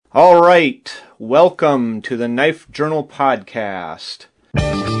All right, welcome to the Knife Journal Podcast.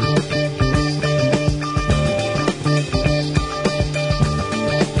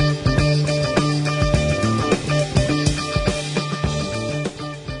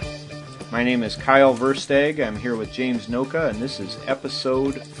 My name is Kyle Versteg. I'm here with James Noka, and this is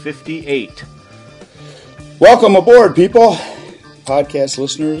episode 58. Welcome aboard, people. Podcast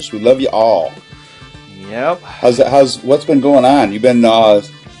listeners, we love you all. Yep. What's been going on? You been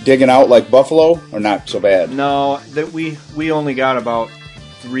digging out like buffalo, or not so bad? No, that we only got about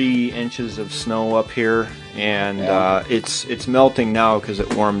 3 inches of snow up here, and it's melting now because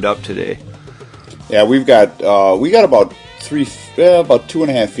it warmed up today. Yeah, we got about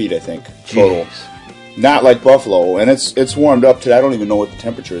 2.5 feet, I think, total. Jeez. Not like buffalo, and it's warmed up today. I don't even know what the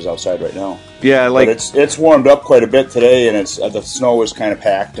temperature is outside right now. Yeah, but it's warmed up quite a bit today, and the snow is kind of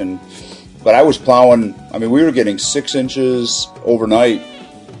packed. But I was plowing. I mean, we were getting 6 inches overnight,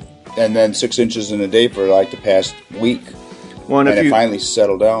 and then 6 inches in a day for like the past week. Well, and it finally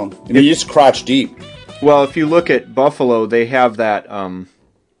settled down. I mean, it's crotch deep. Well, if you look at Buffalo, they have that.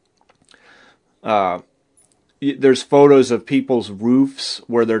 There's photos of people's roofs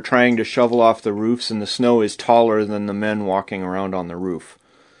where they're trying to shovel off the roofs, and the snow is taller than the men walking around on the roof.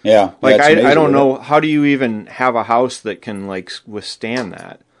 Yeah, like I don't know, how do you even have a house that can like withstand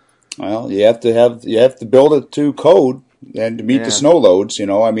that? Well, you have to build it to code and to meet the snow loads. You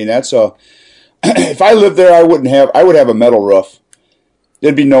know, I mean that's if I lived there, I would have a metal roof.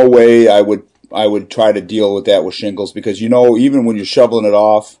 There'd be no way I would try to deal with that with shingles, because even when you're shoveling it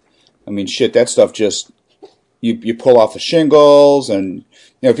off, I mean shit, that stuff just. You pull off the shingles, and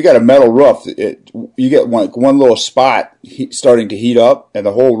if you got a metal roof, you get one little spot starting to heat up, and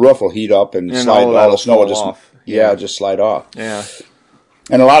the whole roof will heat up and slide. All the snow will just slide off. Yeah,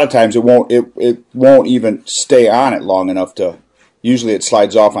 and a lot of times it won't even stay on it long enough to. Usually it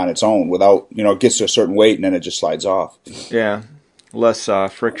slides off on its own without it gets to a certain weight, and then it just slides off. Yeah, less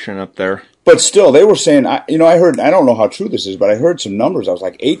friction up there. But still, they were saying I heard, I don't know how true this is, but I heard some numbers. I was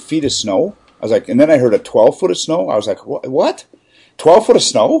like 8 feet of snow. I was like, and then I heard a 12 foot of snow. I was like, what? 12 foot of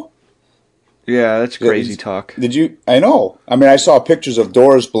snow? Yeah, that's crazy talk. Did you? I know. I mean, I saw pictures of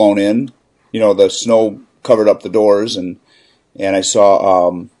doors blown in. The snow covered up the doors, and I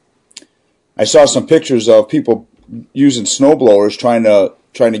saw some pictures of people using snow blowers trying to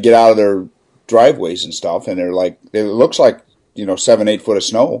get out of their driveways and stuff. And they're like, it looks like 7-8 foot of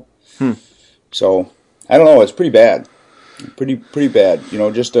snow. So I don't know. It's pretty bad. Pretty bad.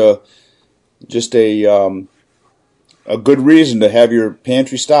 Just a good reason to have your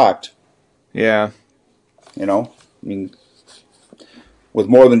pantry stocked. Yeah. I mean, with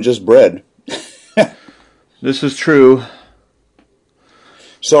more than just bread. This is true.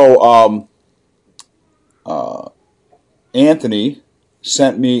 So, Anthony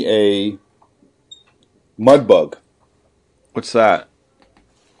sent me a mud bug. What's that?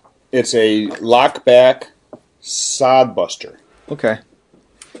 It's a lockback sod buster. Okay.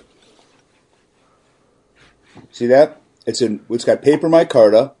 See that? It's got paper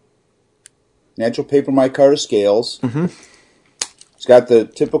micarta, natural paper micarta scales. Mm-hmm. It's got the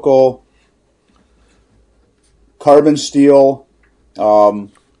typical carbon steel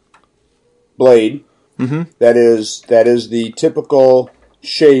blade. Mm-hmm. That is the typical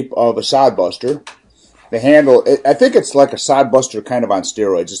shape of a sod buster. The handle, I think it's like a sod buster kind of on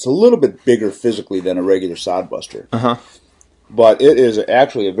steroids. It's a little bit bigger physically than a regular sod buster. Uh-huh. But it is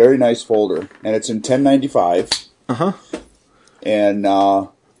actually a very nice folder, and it's in 1095. Uh-huh. And I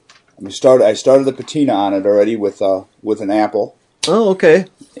started the patina on it already with an apple. Oh, okay.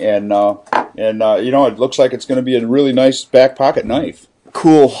 And it looks like it's going to be a really nice back pocket knife.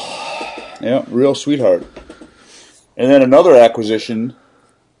 Cool. Yeah, real sweetheart. And then another acquisition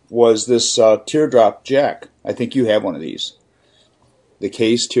was this Teardrop Jack. I think you have one of these. The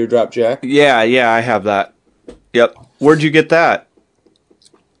case Teardrop Jack. Yeah, I have that. Yep. Where'd you get that?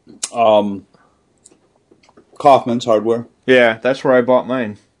 Kaufman's Hardware. Yeah, that's where I bought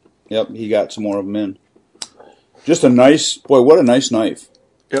mine. Yep, he got some more of them in. Just a nice, boy, what a nice knife.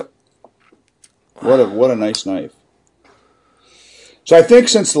 Yep. What a nice knife. So I think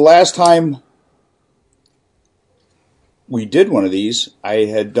since the last time we did one of these, I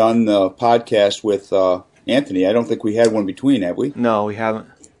had done the podcast with Anthony. I don't think we had one between, have we? No, we haven't.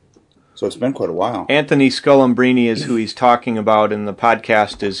 So it's been quite a while. Anthony Scullambrini is who he's talking about, and the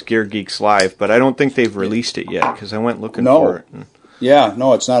podcast is Gear Geeks Live, but I don't think they've released it yet, because I went looking for it. Yeah,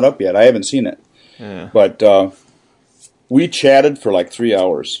 no, it's not up yet. I haven't seen it. Yeah. But we chatted for like 3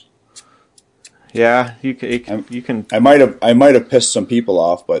 hours. Yeah, you can. I might have pissed some people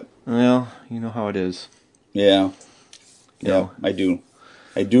off, but well, you know how it is. Yeah, I do.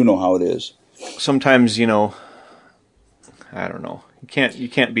 I do know how it is. Sometimes, I don't know. You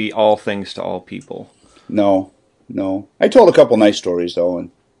can't be all things to all people. No. I told a couple nice stories though,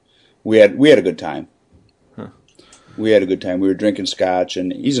 and we had a good time. Huh. We had a good time. We were drinking scotch,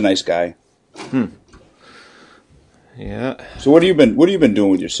 and he's a nice guy. Yeah. So what have you been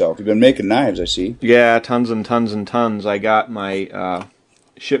doing with yourself? You've been making knives, I see. Yeah, tons and tons and tons. I got my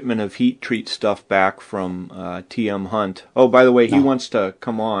shipment of heat treat stuff back from TM Hunt. Oh, by the way, he wants to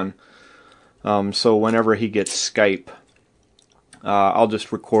come on. So whenever he gets Skype, I'll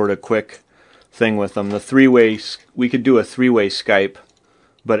just record a quick thing with him. We could do a 3-way Skype,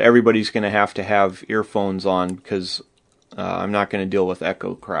 but everybody's going to have earphones on because I'm not going to deal with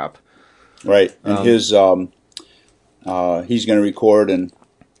echo crap. Right, and he's going to record, and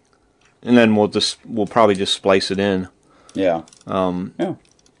then we'll probably just splice it in. Yeah.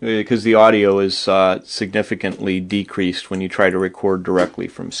 Because the audio is significantly decreased when you try to record directly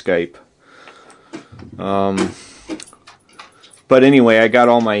from Skype. But anyway, I got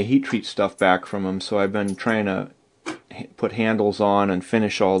all my heat treat stuff back from him, so I've been trying to put handles on and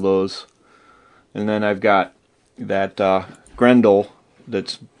finish all those. And then I've got that Grendel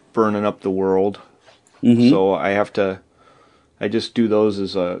that's burning up the world. Mm-hmm. So I just do those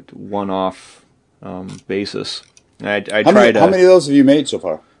as a one-off basis. How many of those have you made so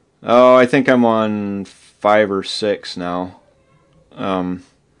far? Oh, I think I'm on 5 or 6 now.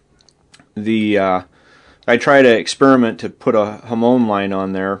 I try to experiment to put a Hamon line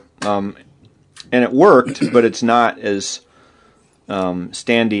on there, and it worked, but it's not as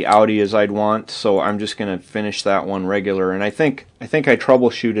standy outy as I'd want. So I'm just going to finish that one regular, and I think I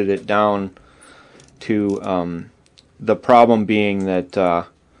troubleshooted it down to the problem being that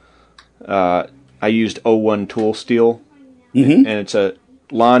I used 01 tool steel, and it's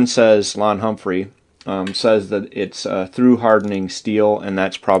Lon Humphrey says that it's through hardening steel, and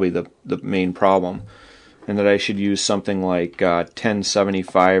that's probably the main problem, and that I should use something like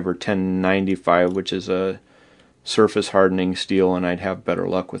 1075 or 1095, which is a surface hardening steel, and I'd have better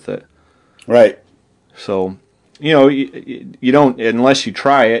luck with it. Right. So, you don't, unless you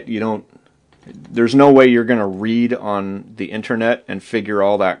try it, there's no way you're going to read on the internet and figure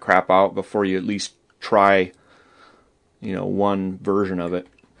all that crap out before you at least try, one version of it.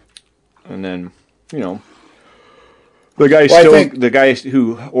 And then, the guy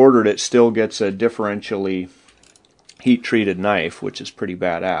who ordered it still gets a differentially heat-treated knife, which is pretty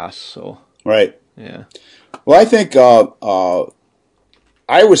badass. So right. Yeah. Well, I think I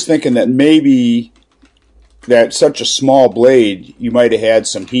was thinking that maybe that such a small blade, you might have had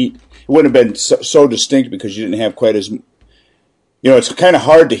some heat. It wouldn't have been so distinct because you didn't have quite as... it's kind of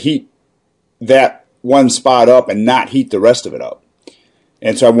hard to heat that one spot up and not heat the rest of it up.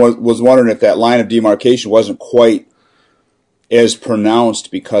 And so I was wondering if that line of demarcation wasn't quite as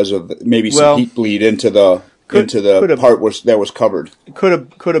pronounced because of maybe some heat bleed into the part that was covered.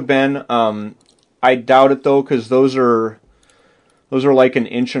 Could have been. I doubt it though, because those are like 1.25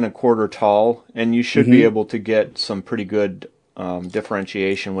 inches tall, and you should be able to get some pretty good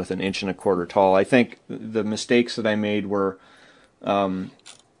differentiation with 1.25 inches tall. I think the mistakes that I made were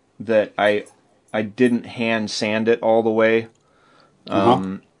that I didn't hand sand it all the way.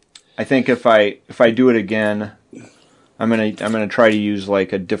 I think if I do it again, I'm gonna try to use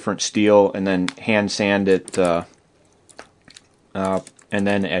like a different steel and then hand sand it and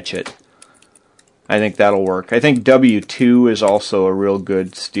then etch it. I think that'll work. I think W2 is also a real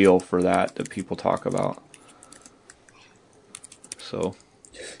good steel for that people talk about. So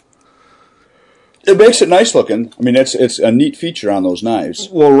it makes it nice looking. I mean, it's a neat feature on those knives.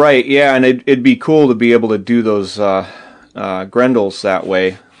 Well, right, yeah, and it'd be cool to be able to do those Grendels that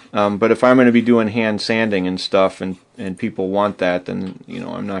way. But if I'm going to be doing hand sanding and stuff, and people want that, then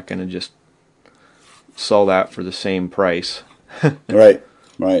I'm not going to just sell that for the same price. Right.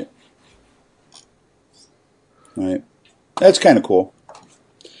 That's kind of cool.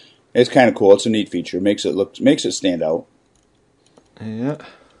 It's a neat feature. Makes it stand out. Yeah.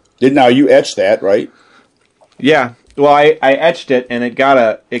 Now you etched that, right? Yeah. Well, I etched it, and it got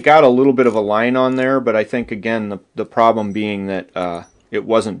a little bit of a line on there, but I think again the problem being that it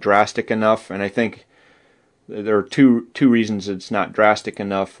wasn't drastic enough, and I think there are two reasons it's not drastic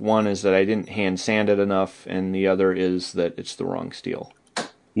enough. One is that I didn't hand sand it enough, and the other is that it's the wrong steel.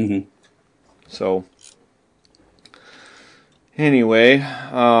 Mm-hmm. So anyway,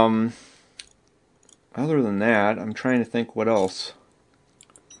 other than that, I'm trying to think what else.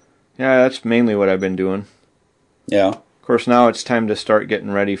 Yeah, that's mainly what I've been doing. Yeah. Of course, now it's time to start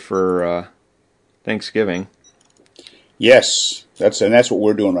getting ready for Thanksgiving. Yes, that's what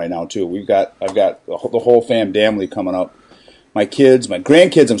we're doing right now too. I've got the whole family coming up my kids, my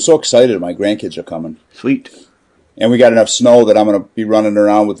grandkids. I'm so excited my grandkids are coming. Sweet. And we got enough snow that I'm going to be running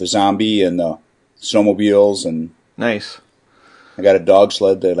around with the zombie and the snowmobiles. And nice. I got a dog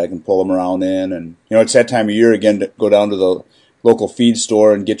sled that I can pull them around in. And, it's that time of year again to go down to the local feed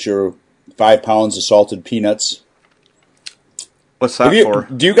store and get your 5 pounds of salted peanuts. What's that for?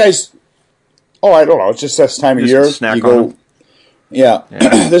 Do you guys... Oh, I don't know. It's just this time of year. Snack you go, on them. Yeah.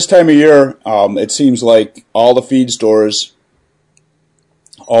 This time of year, it seems like all the feed stores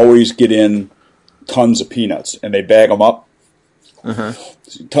always get in tons of peanuts, and they bag them up.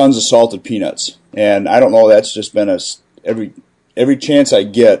 Tons of salted peanuts. And I don't know, that's just been every chance I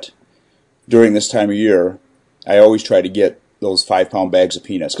get during this time of year, I always try to get those 5-pound bags of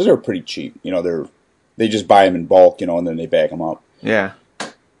peanuts, because they're pretty cheap. They just buy them in bulk, and then they bag them up. Yeah.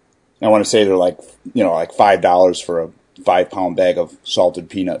 I want to say they're like $5 for a 5-pound bag of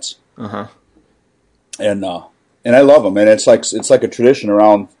salted peanuts. And I love them, and it's like a tradition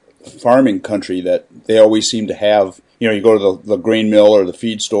around farming country that they always seem to have. You go to the grain mill or the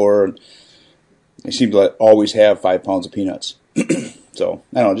feed store, and they seem to always have 5 pounds of peanuts. So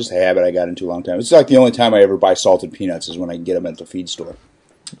I don't know, just a habit I got into a long time. It's like the only time I ever buy salted peanuts is when I can get them at the feed store.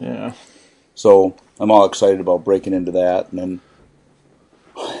 Yeah. So I'm all excited about breaking into that, and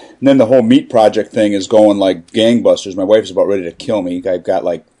then the whole meat project thing is going like gangbusters. My wife's about ready to kill me. I've got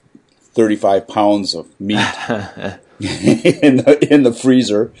like 35 pounds of meat in the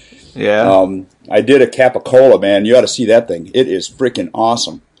freezer. Yeah. I did a capicola, man. You ought to see that thing. It is freaking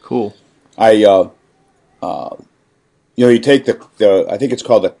awesome. Cool. You take the I think it's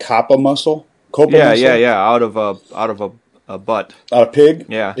called the capa muscle. Copa muscle? Yeah. Out of a butt. Out of pig.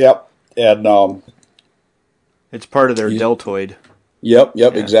 Yeah. Yep. And it's part of their deltoid. Yep,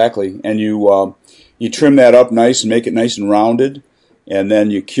 exactly. And you trim that up nice and make it nice and rounded, and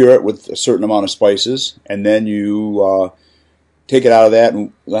then you cure it with a certain amount of spices, and then you take it out of that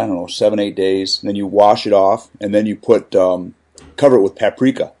in, 7-8 days, and then you wash it off, and then you put cover it with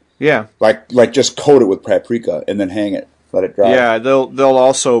paprika. Yeah. Like just coat it with paprika and then hang it, let it dry. Yeah, they'll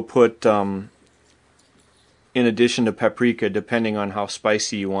also put in addition to paprika, depending on how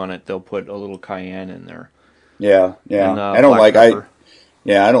spicy you want it, they'll put a little cayenne in there. Yeah. And, I don't like pepper.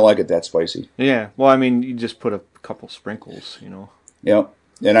 I don't like it that spicy. Yeah. Well, you just put a couple sprinkles, Yep.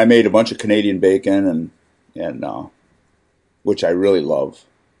 And I made a bunch of Canadian bacon and which I really love.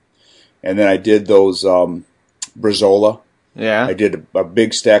 And then I did those brezola. Yeah. I did a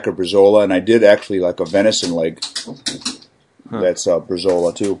big stack of brezola, and I did actually like a venison leg. That's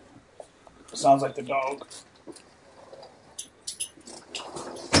brezola too. Sounds like the dog.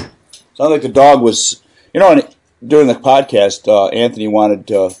 Sounds like the dog was, during the podcast, Anthony wanted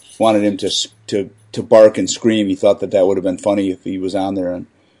him to bark and scream. He thought that would have been funny if he was on there,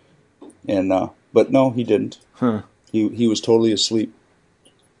 and but no, he didn't. He was totally asleep.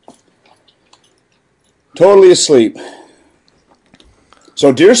 Totally asleep.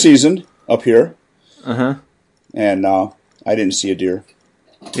 So deer season up here. And I didn't see a deer.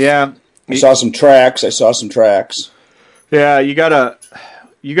 Yeah. I saw some tracks. Yeah, you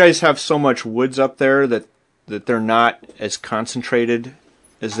guys have so much woods up there that they're not as concentrated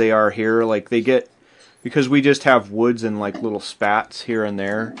as they are here. Like because we just have woods and like little spats here and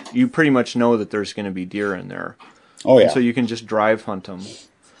there, you pretty much know that there's going to be deer in there. Oh yeah. And so you can just drive hunt them.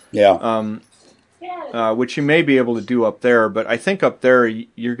 Yeah. Which you may be able to do up there, but I think up there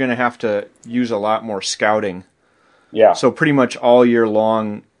you're going to have to use a lot more scouting. Yeah. So pretty much all year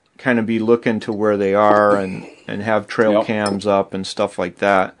long, kind of be looking to where they are and have trail cams up and stuff like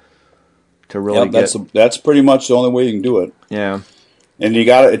that to really that's pretty much the only way you can do it. Yeah. And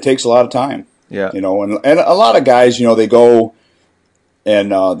it takes a lot of time. Yeah. And a lot of guys, they go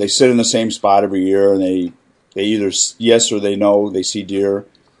and they sit in the same spot every year, and they either yes or they no, they see deer.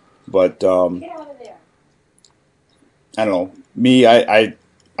 But I don't know. Me, I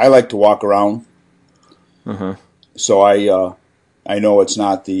like to walk around. So I know it's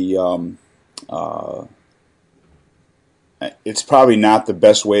not the it's probably not the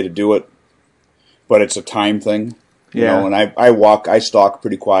best way to do it, but it's a time thing. You know, and I stalk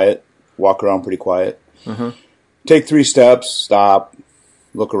pretty quiet, walk around pretty quiet. Take 3 steps, stop,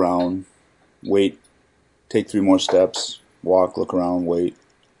 look around, wait, take 3 more steps, walk, look around, wait.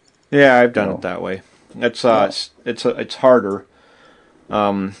 Yeah, I've done it that way. It's harder.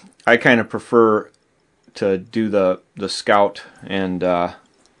 I kind of prefer to do the scout and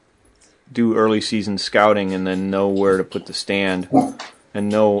do early season scouting, and then know where to put the stand, and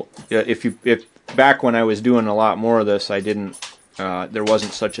know if back when I was doing a lot more of this, I didn't. There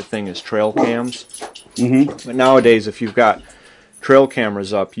wasn't such a thing as trail cams. But nowadays, if you've got trail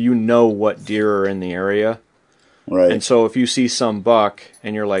cameras up, you know what deer are in the area. Right. And so if you see some buck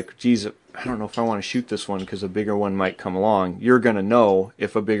and you're like, geez, I don't know if I want to shoot this one because a bigger one might come along, you're going to know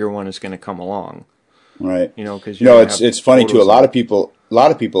if a bigger one is going to come along. Right. Because it's funny too. A lot of people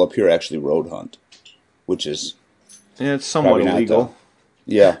up here actually road hunt, which is it's somewhat illegal.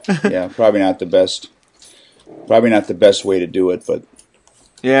 Yeah, probably not the best way to do it, but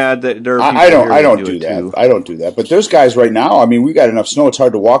yeah, there are I don't do that. Too. I don't do that. But there's guys right now. I mean, we got enough snow; it's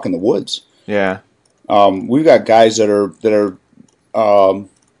hard to walk in the woods. Yeah. We've got guys that are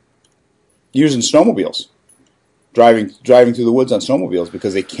using snowmobiles, driving through the woods on snowmobiles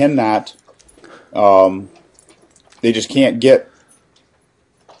because they cannot. They just can't get,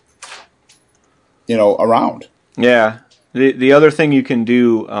 around. Yeah. The other thing you can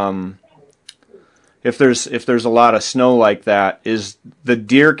do, if there's a lot of snow like that, is the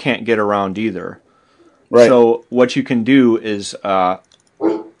deer can't get around either. Right. So what you can do is,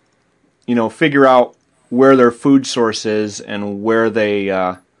 figure out where their food source is and where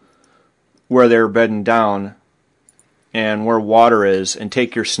they're bedding down, and where water is, and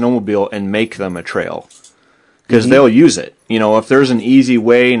take your snowmobile and make them a trail. Because they'll use it. If there's an easy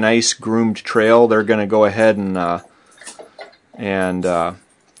way, nice groomed trail, they're going to go ahead and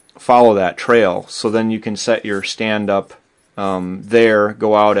follow that trail. So then you can set your stand up there,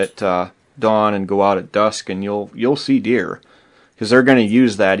 go out at dawn and go out at dusk, and you'll see deer because they're going to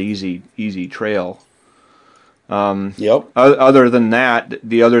use that easy trail. Yep. Other than that,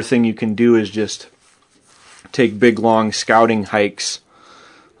 the other thing you can do is just take big long scouting hikes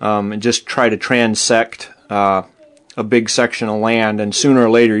and just try to transect a big section of land, and sooner or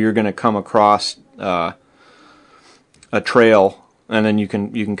later you're going to come across a trail, and then you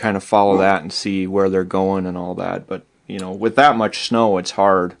can kind of follow that and see where they're going and all that. But with that much snow, it's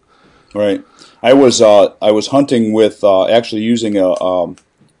hard. Right. I was hunting with actually using a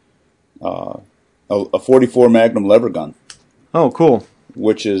 44 Magnum lever gun. Oh, cool.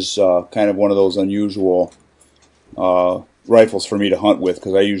 Which is kind of one of those unusual rifles for me to hunt with,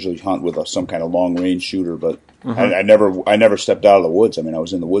 because I usually hunt with some kind of long range shooter, but I never stepped out of the woods. I mean, I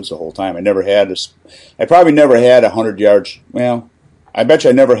was in the woods the whole time. I probably never had 100 yards. Well, I bet you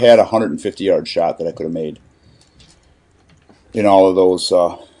I never had a 150-yard shot that I could have made in all of those,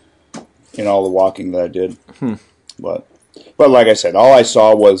 in all the walking that I did. But like I said, all I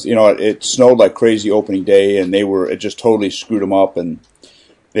saw was, it snowed like crazy opening day, and it just totally screwed them up, and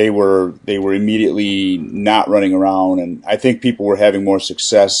they were immediately not running around, and I think people were having more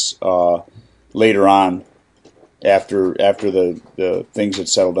success later on after the things had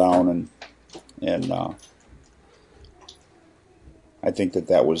settled down, and I think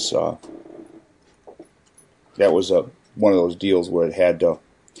that was one of those deals where they had to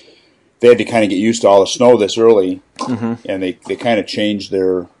kind of get used to all the snow this early, and they kind of changed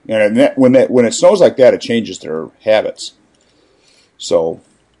their, when it snows like that, it changes their habits. So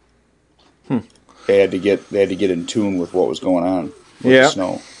they had to get in tune with what was going on with the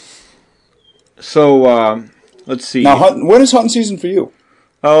snow. So let's see. Now, when is hunting season for you?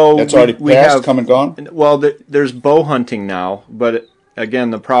 Oh, that's already passed, come and gone. Well, there's bow hunting now, but again,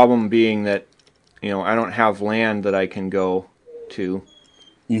 the problem being that I don't have land that I can go to.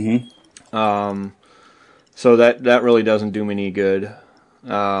 So that really doesn't do me any good.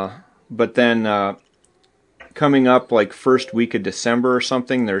 But then coming up like first week of December or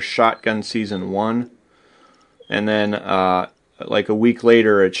something, there's shotgun season 1, and then like a week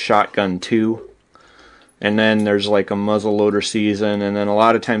later it's shotgun 2, and then there's like a muzzleloader season, and then a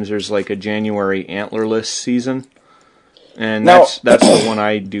lot of times there's like a January antlerless season, and that's the one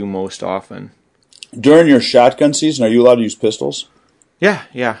I do most often. During your shotgun season, are you allowed to use pistols? Yeah.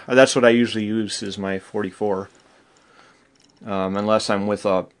 That's what I usually use is my 44. Unless I'm with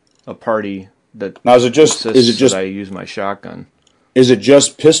a party that now is it just that I use my shotgun. Is it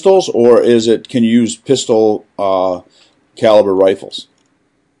just pistols, or can you use pistol caliber rifles?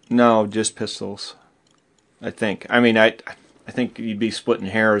 No, just pistols. I think. I mean, I think you'd be splitting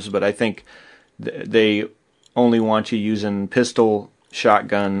hairs, but I think they only want you using pistol,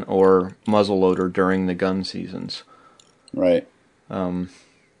 shotgun, or muzzleloader during the gun seasons. Right.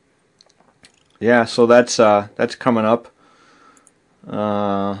 Yeah, so that's coming up.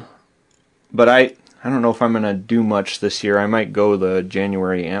 But I don't know if I'm going to do much this year. I might go the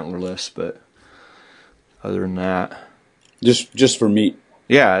January antlerless, but other than that, just for meat.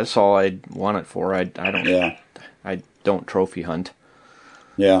 Yeah, that's all I want it for. I don't. Yeah. I don't trophy hunt.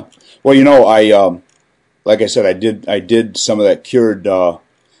 Yeah. Well, I like I said, I did some of that cured. What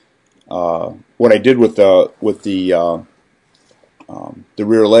I did with the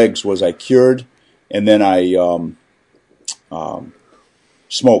rear legs was I cured, and then I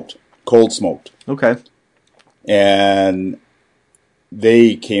smoked, cold smoked. Okay. and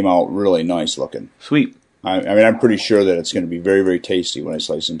they came out really nice looking. Sweet. I mean, I'm pretty sure that it's going to be very, very tasty when I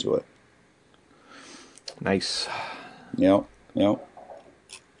slice into it. Nice. Yep.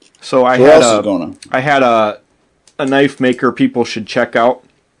 So I had a knife maker people should check out.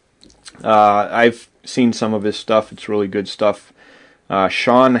 I've seen some of his stuff. It's really good stuff.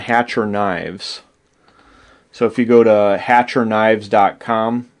 Shawn Hatcher Knives. So if you go to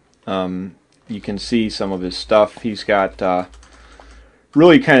hatcherknives.com, you can see some of his stuff. He's got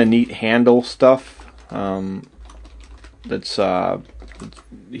really kind of neat handle stuff.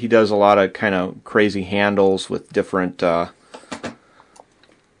 He does a lot of kind of crazy handles with different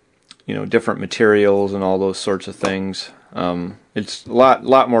different materials and all those sorts of things. It's a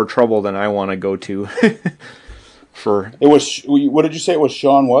lot more trouble than I want to go to. What did you say it was,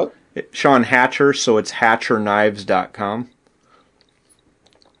 Shawn what? Shawn Hatcher, so it's hatcherknives.com.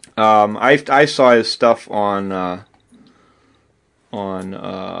 I saw his stuff on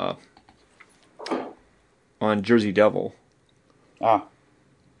Jersey Devil.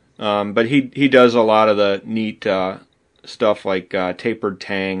 But he does a lot of the neat stuff like tapered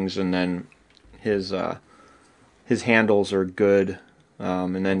tangs, and then his handles are good.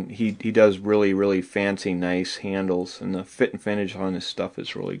 And then he does really, really fancy, nice handles, and the fit and finish on his stuff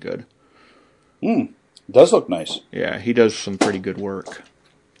is really good. It does look nice. Yeah, he does some pretty good work.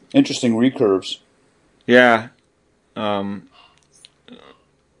 Interesting recurves. Yeah. And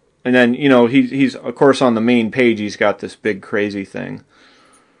then, he's of course on the main page he's got this big crazy thing.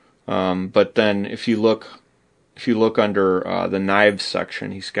 But then if you look under the knives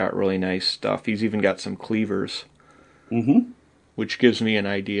section, he's got really nice stuff. He's even got some cleavers. Mm-hmm. Which gives me an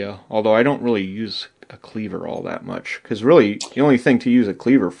idea, although I don't really use a cleaver all that much, because really the only thing to use a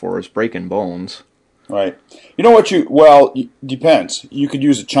cleaver for is breaking bones. Right. Depends. You could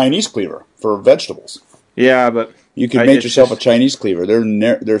use a Chinese cleaver for vegetables. Yeah, but you could make yourself a Chinese cleaver.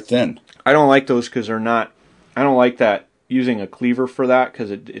 They're thin. I don't like those because they're not. I don't like that using a cleaver for that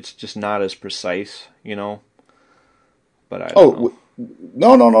because it's just not as precise, But I don't know.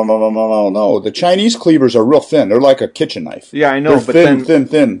 No. The Chinese cleavers are real thin. They're like a kitchen knife. Yeah, I know, they're but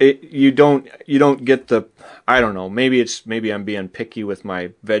thin. You don't get the. I don't know. Maybe I'm being picky with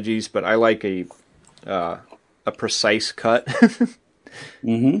my veggies, but I like a precise cut.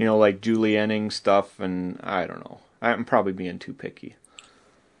 Mm-hmm. Like julienning stuff, and I don't know. I'm probably being too picky.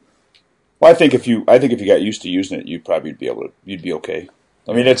 Well, I think if you got used to using it, you'd be okay.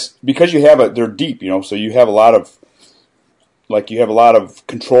 I mean, it's because they're deep, so you have a lot of. You have a lot of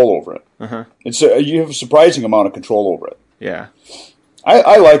control over it. Uh-huh. You have a surprising amount of control over it. Yeah,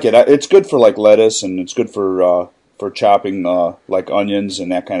 I like it. It's good for lettuce, and it's good for chopping onions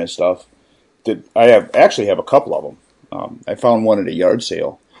and that kind of stuff. I actually have a couple of them. I found one at a yard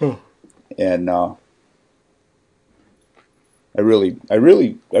sale, and I really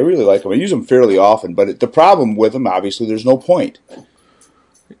like them. I use them fairly often, but the problem with them, obviously, there's no point.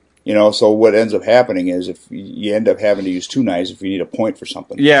 So what ends up happening is if you end up having to use two knives if you need a point for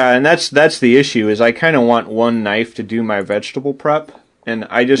something. Yeah, and that's the issue is I kind of want one knife to do my vegetable prep, and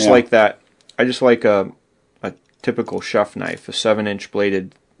I just like that. I just like a typical chef knife, a 7-inch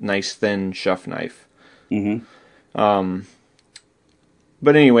bladed, nice thin chef knife. Mm-hmm.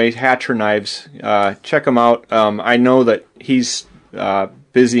 But anyway, Hatcher Knives, check him out. I know that he's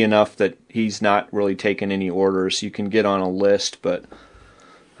busy enough that he's not really taking any orders. You can get on a list, but.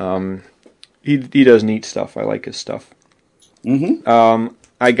 He does neat stuff. I like his stuff. Mm-hmm.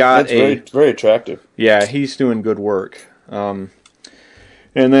 I got That's very attractive. Yeah, he's doing good work. And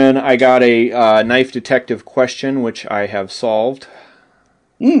then I got a knife detective question, which I have solved.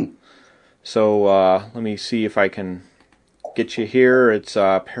 So let me see if I can get you here. It's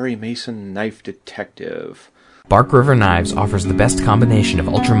Perry Mason Knife Detective. Bark River Knives offers the best combination of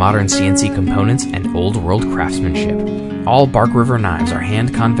ultra-modern CNC components and old-world craftsmanship. All Bark River knives are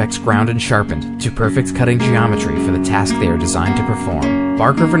hand-convex ground and sharpened to perfect cutting geometry for the task they are designed to perform.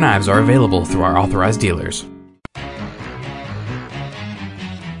 Bark River Knives are available through our authorized dealers.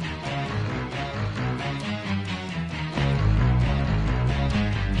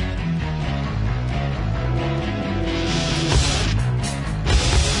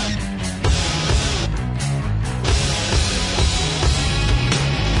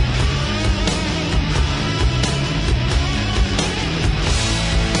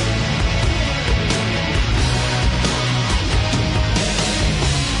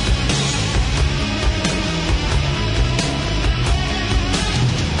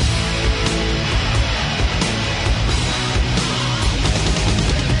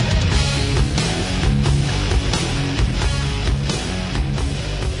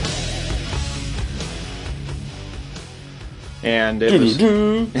 and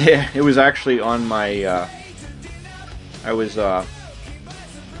it was actually on my it was on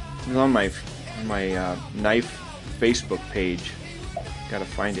my knife Facebook page. Gotta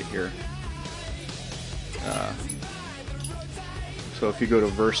find it here. So if you go to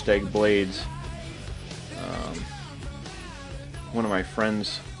Versteg Blades, one of my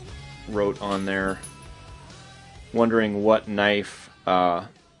friends wrote on there wondering what knife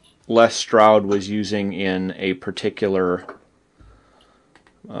Les Stroud was using in a particular,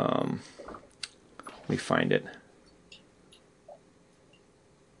 let me find it.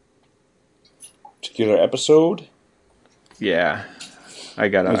 Particular episode? Yeah.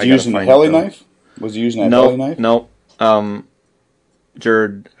 Was he using a heli knife? Was he using a heli knife? Nope.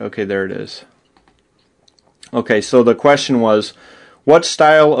 Jared, okay, there it is. Okay, so the question was, what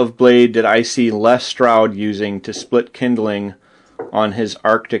style of blade did I see Les Stroud using to split kindling on his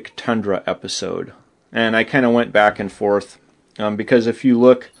Arctic Tundra episode? And I kind of went back and forth, because if you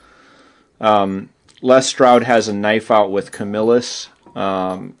look, Les Stroud has a knife out with Camillus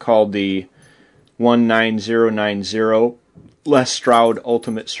called the 19090 Les Stroud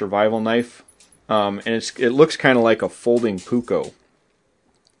Ultimate Survival Knife, and it looks kind of like a folding puukko,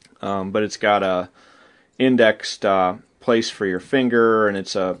 but it's got a indexed place for your finger, and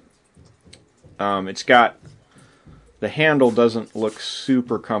it's got, the handle doesn't look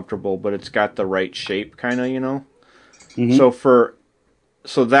super comfortable, but it's got the right shape, kind of, Mm-hmm.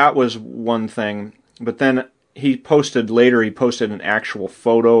 So that was one thing, but then he posted an actual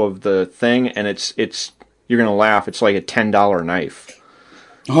photo of the thing, and it's you're gonna laugh. It's like a $10 knife.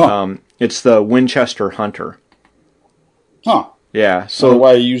 Huh. It's the Winchester Hunter. Huh. Yeah. So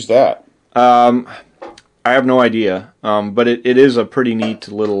why you use that? I have no idea. But it is a pretty neat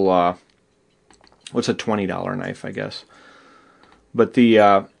little. What's a $20 knife, I guess. But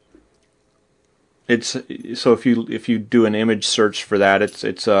it's so if you do an image search for that,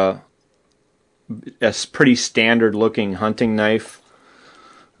 it's a pretty standard looking hunting knife,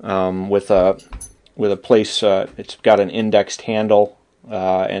 with a place. It's got an indexed handle,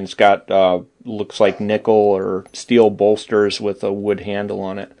 and it's got looks like nickel or steel bolsters with a wood handle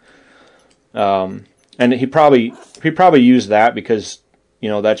on it. And he probably used that because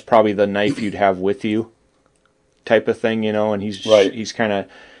that's probably the knife you'd have with you, type of thing, And he's kind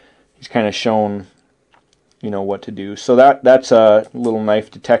of shown what to do. So that's a little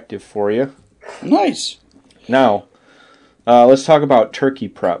knife detective for you. Nice. Now, let's talk about turkey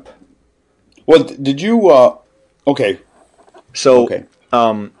prep. Well, did you? Okay. So,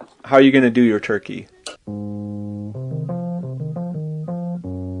 how are you going to do your turkey?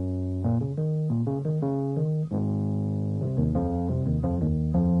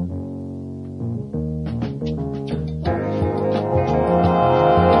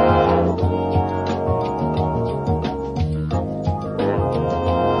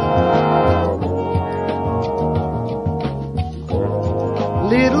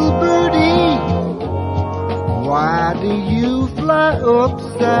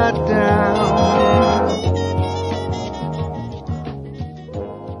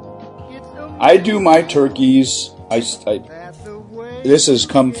 I do my turkeys. This has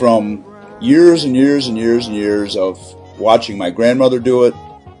come from years and years and years and years of watching my grandmother do it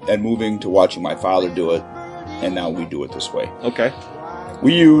and moving to watching my father do it, and now we do it this way. Okay. I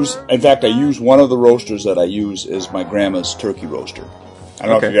use one of the roasters that I use is my grandma's turkey roaster. I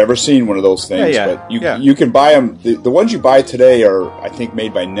don't know if you've ever seen one of those things, but you can buy them. The ones you buy today are, I think,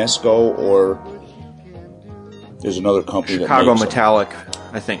 made by Nesco, or there's another company Chicago Metallic,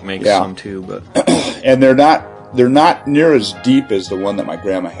 I think, makes some too, but and they're not near as deep as the one that my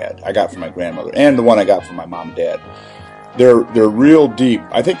grandma had. I got from my grandmother, and the one I got from my mom and dad. They're real deep.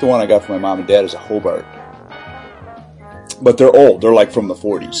 I think the one I got from my mom and dad is a Hobart, but they're old. They're like from the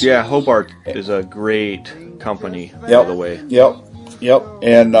 40s. Yeah, Hobart is a great company, by the way. Yep.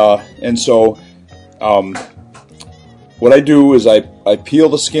 And so, what I do is I peel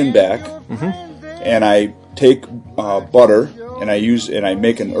the skin back, and I take butter, and I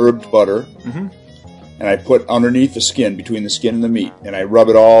make an herbed butter, and I put underneath the skin, between the skin and the meat, and I rub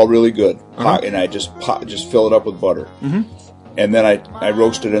it all really good, and I just fill it up with butter, and then I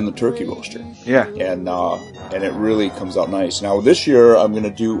roast it in the turkey roaster. Yeah, and it really comes out nice. Now this year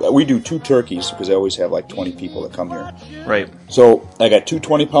we do 2 turkeys because I always have like 20 people that come here. Right. So I got 2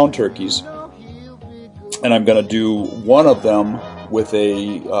 20-pound turkeys, and I'm going to do one of them with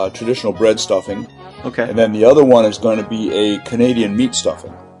a traditional bread stuffing. Okay. And then the other one is going to be a Canadian meat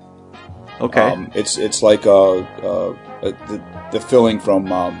stuffing. Okay. It's like the filling from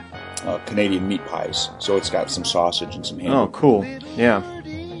Canadian meat pies. So it's got some sausage and some ham. Oh, cool. Yeah.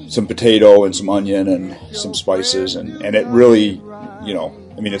 some potato and some onion and some spices, and it really,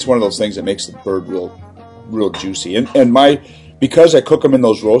 it's one of those things that makes the bird real juicy. And because I cook them in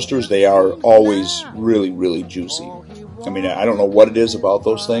those roasters, they are always really, really juicy. I mean, I don't know what it is about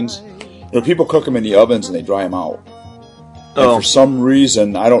those things. People cook them in the ovens and they dry them out. And for some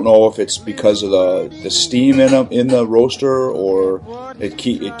reason, I don't know if it's because of the steam in the roaster, or it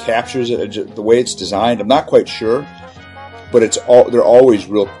captures it the way it's designed. I'm not quite sure, but they're always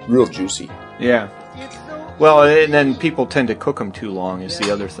real juicy. Yeah. Well, and then people tend to cook them too long is the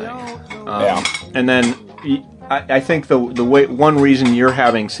other thing. And then I think the one reason you're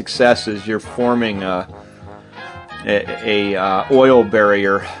having success is you're forming a oil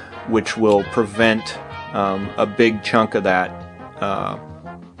barrier, which will prevent a big chunk of that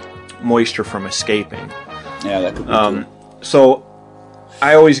moisture from escaping. Yeah, that could be true. So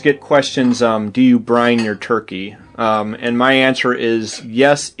I always get questions, do you brine your turkey? And my answer is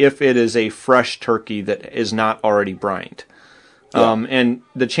yes, if it is a fresh turkey that is not already brined. Yeah. And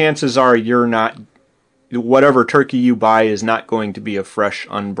the chances are whatever turkey you buy is not going to be a fresh,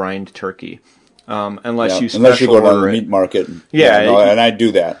 unbrined turkey. Unless you go down to the meat market. And I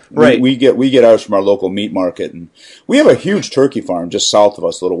do that. Right. We get ours from our local meat market, and we have a huge turkey farm just south of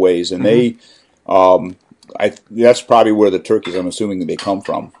us a little ways, and they, that's probably where the turkeys, I'm assuming, that they come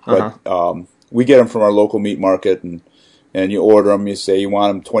from. But we get them from our local meat market, and you order them. You say you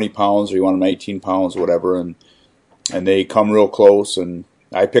want them 20 pounds or you want them 18 pounds, whatever, and they come real close. And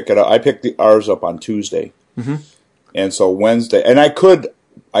I pick it up. I picked ours up on Tuesday, and so Wednesday, and I could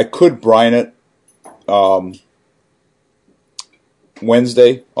brine it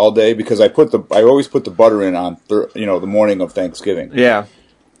Wednesday all day, because I always put the butter in on the morning of Thanksgiving. Yeah,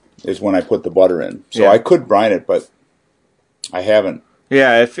 is when I put the butter in. So I could brine it, but I haven't.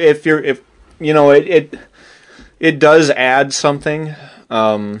 Yeah, if it does add something.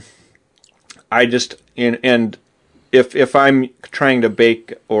 I just and if I'm trying to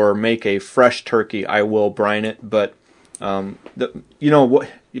bake or make a fresh turkey, I will brine it. But what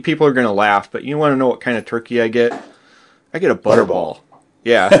people are going to laugh, but you want to know what kind of turkey I get? I get a butterball.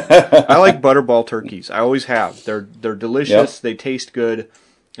 Yeah, I like butterball turkeys. I always have. They're delicious. Yep. They taste good,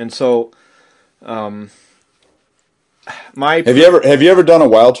 and so Have you ever done a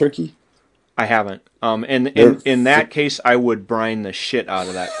wild turkey? I haven't. And in that case, I would brine the shit out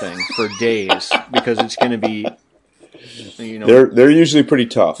of that thing for days, because it's going to be, they're usually pretty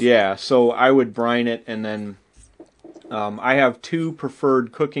tough. Yeah, so I would brine it, and then I have two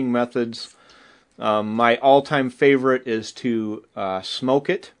preferred cooking methods. My all-time favorite is to smoke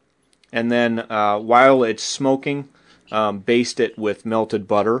it, and then while it's smoking, baste it with melted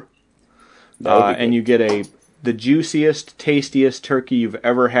butter, and you get the juiciest, tastiest turkey you've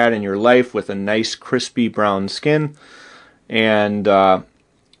ever had in your life, with a nice crispy brown skin. And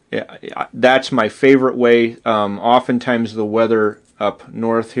that's my favorite way. Oftentimes the weather up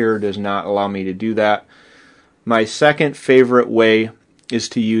north here does not allow me to do that. My second favorite way is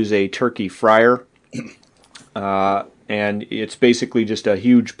to use a turkey fryer. And it's basically just a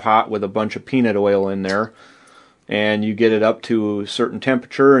huge pot with a bunch of peanut oil in there. And you get it up to a certain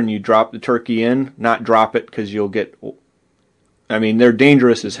temperature, and you drop the turkey in. Not drop it, because you'll get... I mean, they're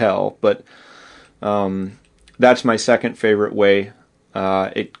dangerous as hell, but that's my second favorite way.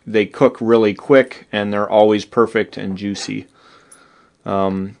 They cook really quick, and they're always perfect and juicy.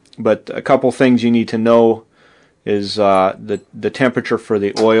 But a couple things you need to know is the temperature for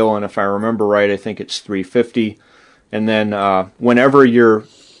the oil, and if I remember right, I think it's 350. And then whenever you're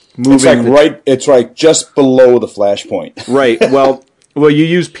moving... It's right just below the flash point. Right. Well, you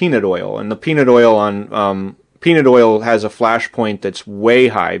use peanut oil, and the peanut oil has a flash point that's way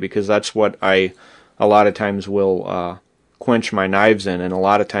high, because that's what I a lot of times will quench my knives in, and a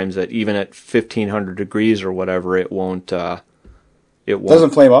lot of times that even at 1500 degrees or whatever, it won't.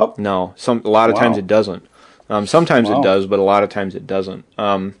 Doesn't flame up? No. A lot of times it doesn't. Sometimes it does, but a lot of times it doesn't.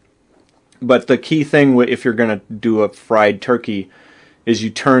 But the key thing, if you're going to do a fried turkey, is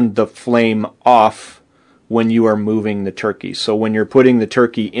you turn the flame off when you are moving the turkey. So when you're putting the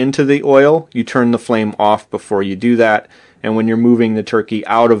turkey into the oil, you turn the flame off before you do that. And when you're moving the turkey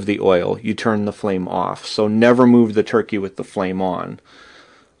out of the oil, you turn the flame off. So never move the turkey with the flame on.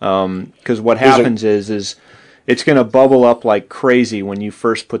 Because what happens is it's going to bubble up like crazy when you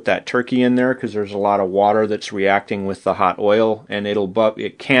first put that turkey in there, because there's a lot of water that's reacting with the hot oil. And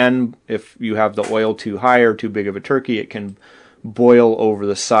it can, if you have the oil too high or too big of a turkey, it can boil over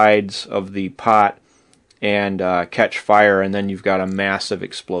the sides of the pot and catch fire, and then you've got a massive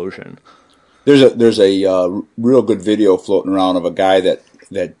explosion. There's a real good video floating around of a guy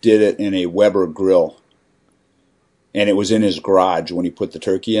that did it in a Weber grill, and it was in his garage when he put the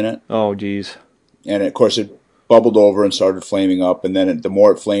turkey in it. Oh, geez. And, of course, it bubbled over and started flaming up, and then the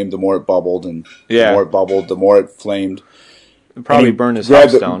more it flamed, the more it bubbled, and the more it bubbled, the more it flamed. It probably burned his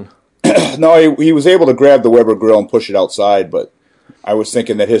house down. No, he was able to grab the Weber grill and push it outside, but I was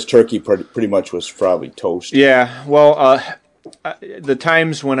thinking that his turkey pretty much was probably toast. Yeah, well, the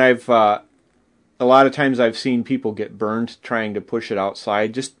times when a lot of times I've seen people get burned trying to push it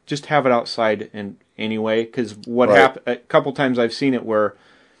outside. Just have it outside anyway, because what happened a couple times I've seen it where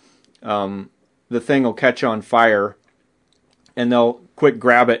the thing will catch on fire, and they'll quick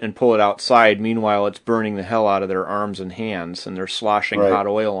grab it and pull it outside. Meanwhile, it's burning the hell out of their arms and hands, and they're sloshing hot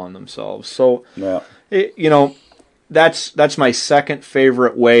oil on themselves. So, that's my second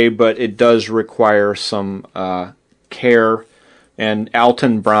favorite way, but it does require some care. And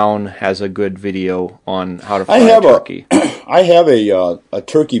Alton Brown has a good video on how to fry a turkey. I have a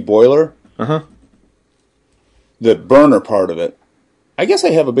turkey boiler. The burner part of it. I guess I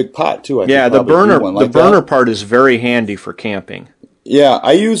have a big pot too. The burner part is very handy for camping. Yeah,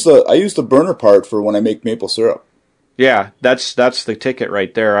 I use the burner part for when I make maple syrup. Yeah, that's the ticket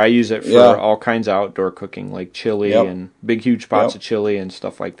right there. I use it for all kinds of outdoor cooking, like chili and big huge pots of chili and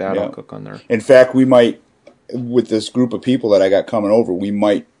stuff like that. I'll cook on there. In fact, we might, with this group of people that I got coming over,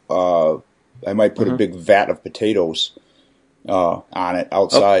 I might put a big vat of potatoes on it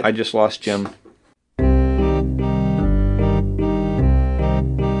outside. Oh, I just lost Jim.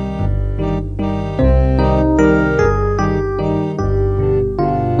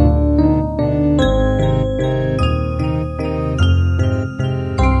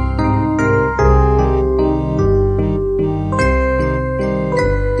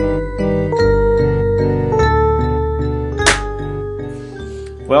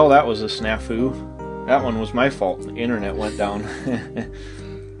 Well, that was a snafu. That one was my fault. The internet went down.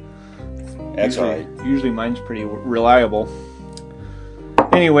 That's all right. Usually mine's pretty reliable.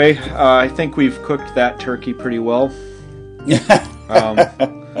 Anyway, I think we've cooked that turkey pretty well.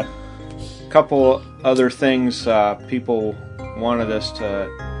 Couple other things people wanted us to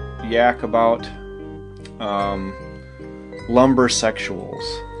yak about. Lumbersexuals.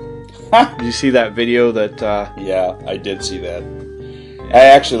 Did you see that video that... Yeah, I did see that. I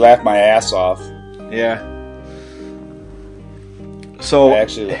actually laughed my ass off. Yeah. So,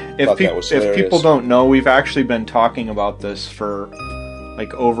 if people don't know, we've actually been talking about this for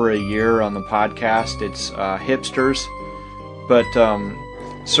like over a year on the podcast. It's hipsters, but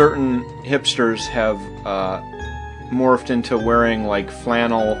certain hipsters have morphed into wearing like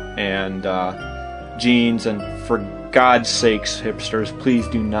flannel and jeans, and for God's sakes, hipsters, please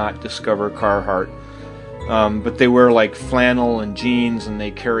do not discover Carhartt. But they wear like flannel and jeans, and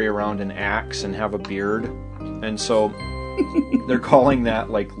they carry around an axe and have a beard, and so they're calling that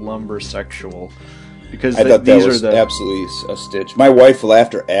like lumbersexual because I thought that was absolutely a stitch. My wife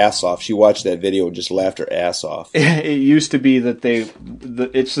laughed her ass off. She watched that video and just laughed her ass off. It used to be that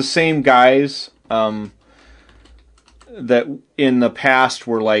it's the same guys that in the past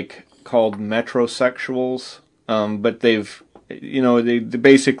were like called metrosexuals, but they've. They're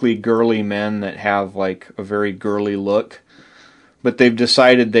basically girly men that have like a very girly look, but they've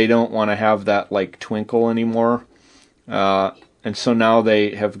decided they don't want to have that like twinkle anymore, and so now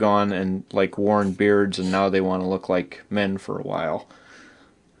they have gone and like worn beards, and now they want to look like men for a while.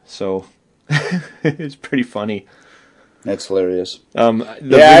 So it's pretty funny. That's hilarious. The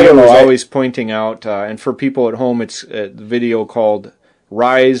video was always pointing out, and for people at home, it's a video called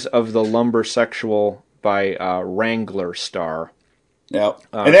 "Rise of the Lumbersexual" by Wrangler Star. Yeah,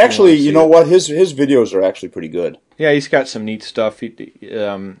 and actually, you know what? His videos are actually pretty good. Yeah, he's got some neat stuff.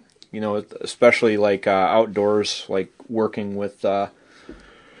 Especially like outdoors, like working with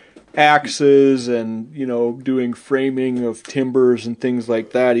axes and doing framing of timbers and things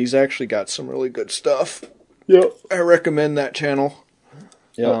like that. He's actually got some really good stuff. Yep, I recommend that channel.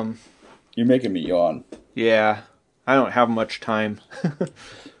 Yeah, you're making me yawn. Yeah, I don't have much time.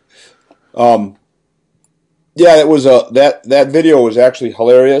 Yeah, it was that video was actually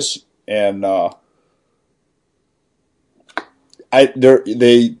hilarious, and those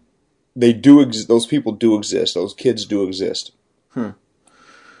people do exist. Those kids do exist, and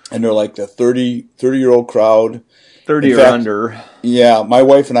they're like the 30-year-old crowd, 30 or under. Yeah, my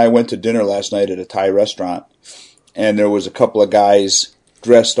wife and I went to dinner last night at a Thai restaurant, and there was a couple of guys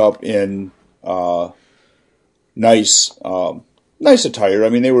dressed up in nice attire. I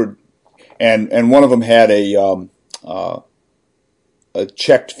mean, they were. And one of them had a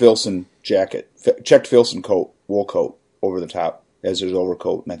checked Filson jacket, checked Filson coat, wool coat over the top as his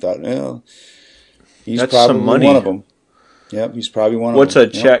overcoat. And I thought, he's probably one of them. Yep, he's probably one of them. What's a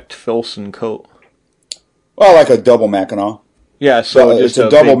checked Filson coat? Well, like a double Mackinac. Yeah, so it's a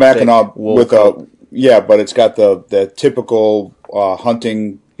double Mackinac with coat. But it's got the typical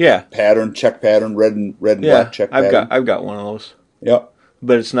hunting pattern, check pattern, red and black check pattern. I've got one of those. Yep.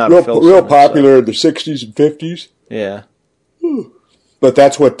 But it's not real popular in the 60s and 50s. Yeah. But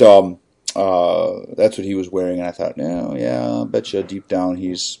that's what he was wearing, and I thought, I bet you deep down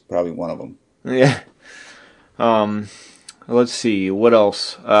he's probably one of them. Yeah. Let's see, what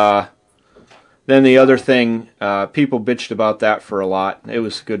else? Then the other thing, people bitched about that for a lot. It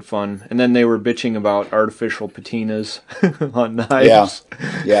was good fun. And then they were bitching about artificial patinas on knives.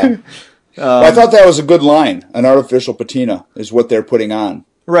 Yeah. Well, I thought that was a good line. An artificial patina is what they're putting on.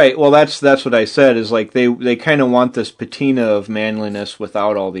 Right. Well, that's what I said, is like they kind of want this patina of manliness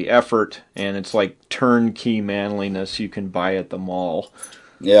without all the effort, and it's like turnkey manliness you can buy at the mall.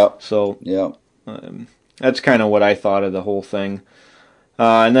 Yeah. So yeah. That's kind of what I thought of the whole thing.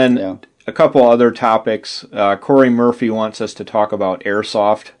 And then a couple other topics. Corey Murphy wants us to talk about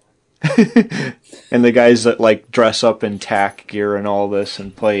Airsoft. And the guys that like dress up in tack gear and all this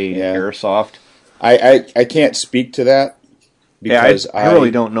and play Airsoft. I can't speak to that because I really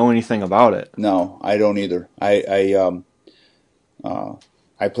don't know anything about it. No, I don't either. I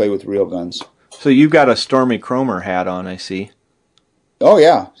play with real guns. So you've got a Stormy Kromer hat on, I see. Oh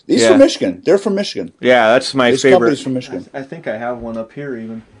yeah, these from Michigan. They're from Michigan. Yeah, that's my favorite. This company's from Michigan. I think I have one up here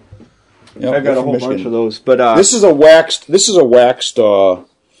even. Yep, I've got a whole bunch of those, but this is a waxed. The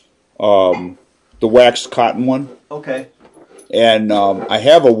waxed cotton one. Okay. And I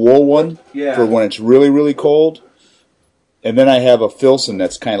have a wool one for when it's really, really cold. And then I have a Filson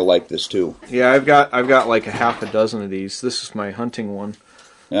that's kind of like this too. Yeah, I've got like a half a dozen of these. This is my hunting one.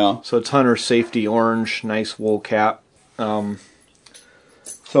 Yeah. So it's Hunter Safety Orange, nice wool cap.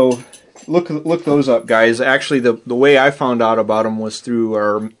 So look those up, guys. Actually, the way I found out about them was through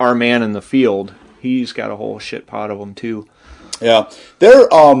our man in the field. He's got a whole shit pot of them too. Yeah, they're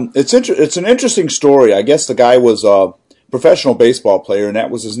it's an interesting story. I guess the guy was a professional baseball player, and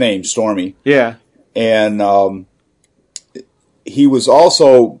that was his name, Stormy. Yeah, and he was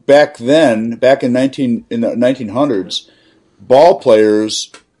also back in the 1900s, ball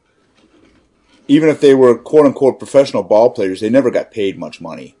players. Even if they were quote-unquote professional ball players, they never got paid much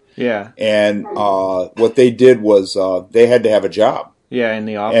money. Yeah. And what they did was they had to have a job. Yeah, in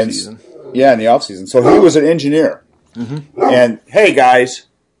the off-season. Yeah, in the off-season. So he was an engineer. Mm-hmm. And, hey, guys,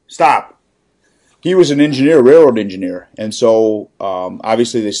 stop. He was an engineer, railroad engineer. And so,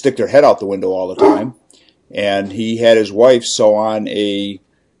 obviously, they stick their head out the window all the time. And he had his wife sew on ear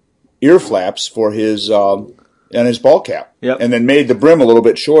flaps for his and his ball cap. Yep. And then made the brim a little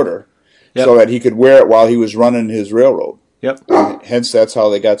bit shorter. Yep. So that he could wear it while he was running his railroad. Yep. And hence, that's how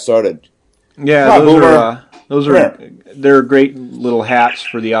they got started. Yeah, they're great little hats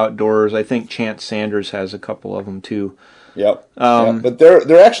for the outdoors. I think Chance Sanders has a couple of them too. Yep. But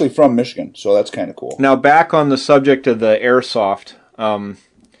they're actually from Michigan, so that's kind of cool. Now, back on the subject of the Airsoft,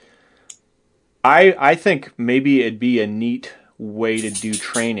 I think maybe it'd be a neat way to do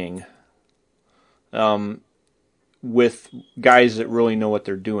training with guys that really know what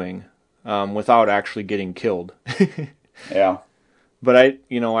they're doing. Without actually getting killed. Yeah. But I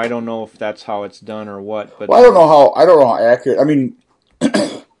don't know if that's how it's done or what. But I don't know how accurate. I mean,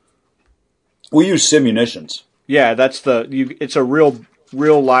 we use simunitions. Yeah, it's a real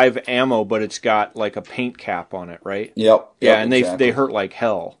live ammo, but it's got like a paint cap on it, right? Yep. Yeah, and exactly. They hurt like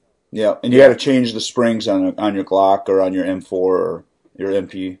hell. Yeah, and you got to change the springs on your Glock or on your M4 or your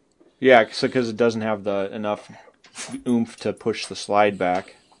MP. Yeah, because it doesn't have enough oomph to push the slide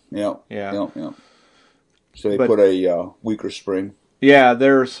back. Yeah. Yeah. So they put a weaker spring. Yeah,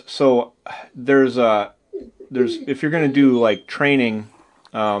 there's if you're going to do like training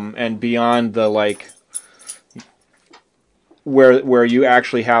and beyond the like where you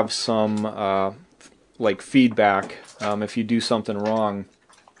actually have some like feedback if you do something wrong.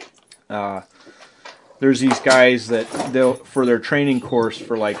 There's these guys that they'll for their training course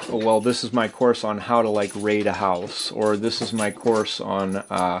for like, oh, well, this is my course on how to like raid a house, or this is my course on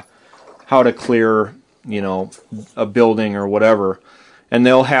how to clear, a building or whatever, and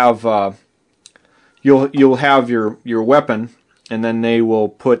they'll have you'll have your weapon, and then they will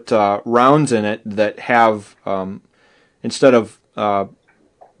put rounds in it that have instead of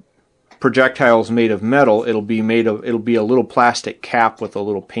projectiles made of metal, it'll be a little plastic cap with a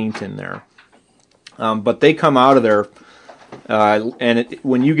little paint in there. But they come out of there, and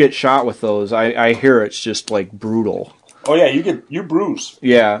when you get shot with those, I hear it's just like brutal. Oh yeah, you bruise.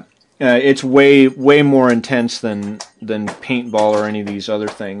 Yeah, it's way more intense than paintball or any of these other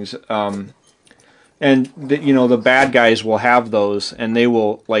things. And the bad guys will have those, and they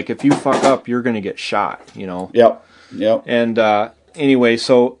will, like, if you fuck up, you're going to get shot, Yep. And anyway,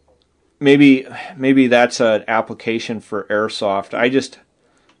 so maybe that's an application for Airsoft. I just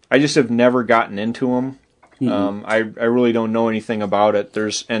have never gotten into them. Mm-hmm. I really don't know anything about it.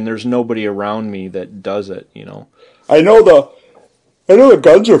 There's nobody around me that does it, I know the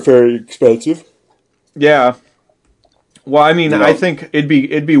guns are very expensive. Yeah. Well, I mean, I think it'd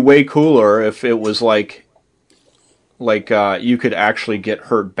be way cooler if it was like you could actually get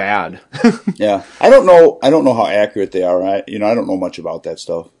hurt bad. Yeah, I don't know how accurate they are. I don't know much about that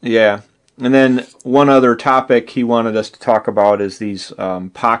stuff. Yeah, and then one other topic he wanted us to talk about is these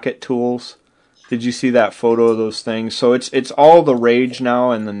pocket tools. Did you see that photo of those things? So it's all the rage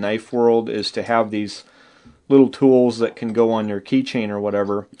now in the knife world is to have these little tools that can go on your keychain or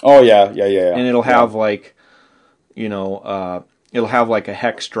whatever. Oh yeah. And it'll have like. It'll have like a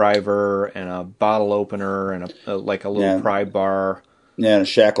hex driver and a bottle opener and a little pry bar. Yeah, and a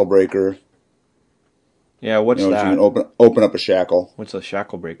shackle breaker. Yeah, what's that? You can open up a shackle. What's a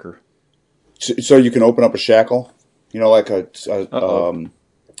shackle breaker? So you can open up a shackle. Like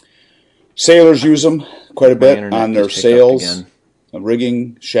sailors use them quite a bit on their sails,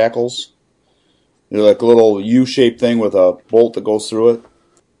 rigging shackles. They're like a little U-shaped thing with a bolt that goes through it.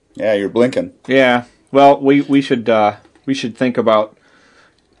 Yeah, you're blinking. Yeah. Well, we should think about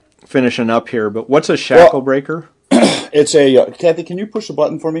finishing up here. But what's a shackle breaker? It's a Kathy. Can you push the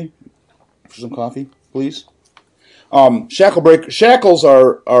button for me for some coffee, please? Shackles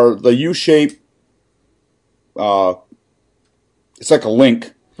are the U-shape. It's like a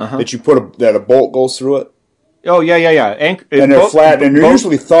link that you that a bolt goes through it. Oh yeah. And they're flat, and they're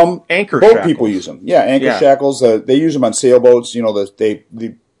usually anchor. Boat shackles. People use them. Yeah, anchor shackles. They use them on sailboats.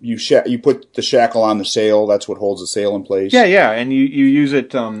 You put the shackle on the sail. That's what holds the sail in place. Yeah, and you use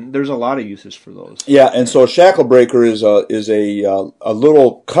it. There's a lot of uses for those. Yeah, and so a shackle breaker is a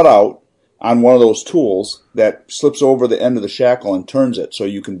little cutout on one of those tools that slips over the end of the shackle and turns it so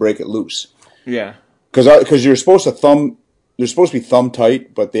you can break it loose. Yeah, because you're supposed to thumb. They're supposed to be thumb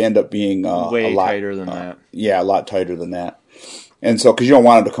tight, but they end up being way a lot tighter than that. Yeah, a lot tighter than that. And so, because you don't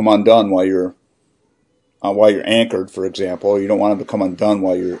want them to come undone while you're anchored, for example. You don't want them to come undone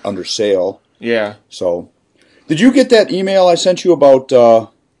while you're under sail. Yeah. So, did you get that email I sent you about...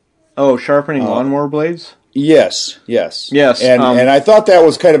 sharpening lawnmower blades? Yes. And I thought that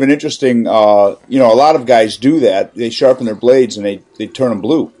was kind of an interesting... a lot of guys do that. They sharpen their blades and they turn them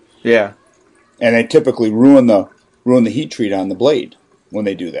blue. Yeah. And they typically ruin the heat treat on the blade when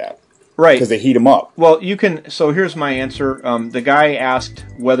they do that. Right. Because they heat them up. Well, you can... So here's my answer. The guy asked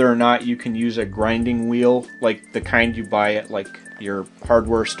whether or not you can use a grinding wheel, like the kind you buy at like your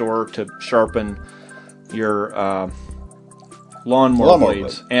hardware store to sharpen your lawnmower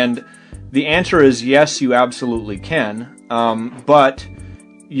blades. And the answer is yes, you absolutely can. But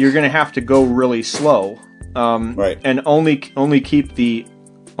you're going to have to go really slow. Right. And only keep the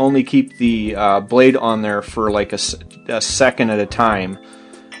blade on there for like a second at a time.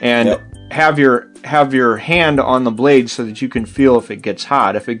 And have your hand on the blade so that you can feel if it gets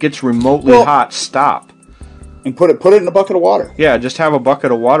hot. If it gets remotely hot, stop. And put it in a bucket of water. Yeah, just have a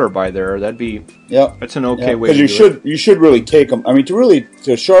bucket of water by there. That's an okay way to do it. Because you should really take them. I mean,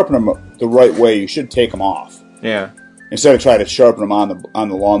 to sharpen them the right way, you should take them off. Yeah. Instead of trying to sharpen them on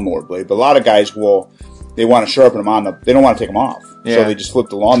the lawnmower blade. But a lot of guys they want to sharpen them they don't want to take them off. Yeah. So they just flip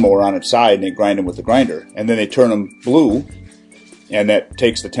the lawnmower on its side and they grind them with the grinder. And then they turn them blue. And that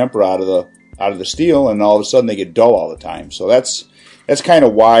takes the temper out of the steel, and all of a sudden they get dull all the time. So that's kind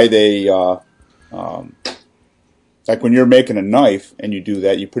of why they like when you're making a knife and you do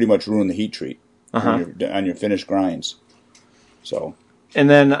that, you pretty much ruin the heat treat on your finished grinds. So and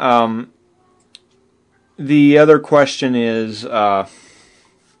then the other question is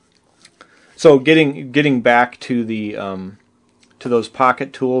so getting back to the to those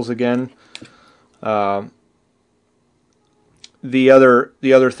pocket tools again. The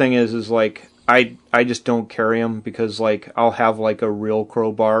other thing is like I just don't carry them because like I'll have like a real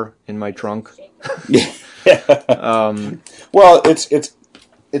crowbar in my trunk. Well,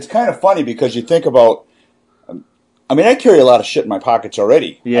 it's kind of funny because you think about. I mean, I carry a lot of shit in my pockets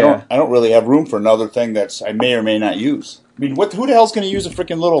already. Yeah. I don't really have room for another thing I may or may not use. I mean, who the hell's going to use a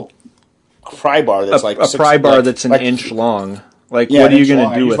freaking little pry bar that's a pry bar that's an inch long? Like, what are you going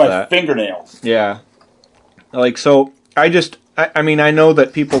to do with that? Fingernails. Yeah. Like, so I mean, I know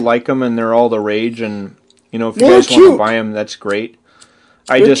that people like them and they're all the rage, and if you guys want to buy them, that's great.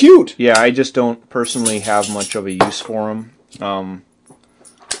 They're cute. Yeah, I just don't personally have much of a use for them.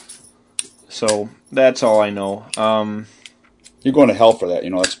 So that's all I know. You're going to hell for that.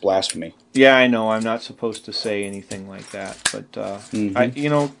 That's blasphemy. Yeah, I know. I'm not supposed to say anything like that. But,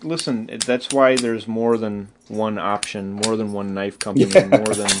 listen, that's why there's more than one option, more than one knife company,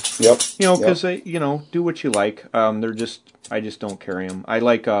 more than... Yep. Because they, do what you like. I just don't carry them. I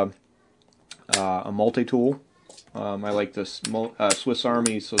like a multi-tool. I like the Swiss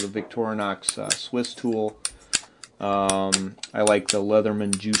Army, so the Victorinox Swiss tool. I like the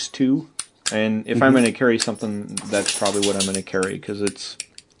Leatherman Juice 2. And if I'm going to carry something, that's probably what I'm going to carry, because it's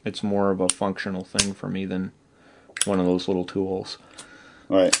more of a functional thing for me than one of those little tools.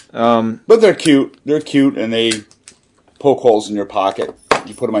 Right. But they're cute. They're cute, and they poke holes in your pocket.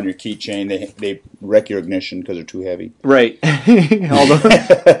 You put them on your keychain. They wreck your ignition because they're too heavy. Right. Although,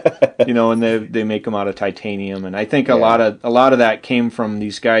 and they make them out of titanium, and I think a lot of that came from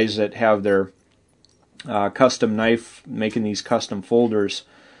these guys that have their custom knife, making these custom folders.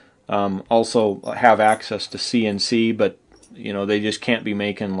 Also have access to CNC, but they just can't be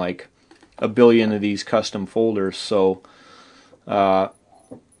making like a billion of these custom folders, so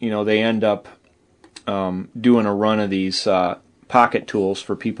they end up doing a run of these pocket tools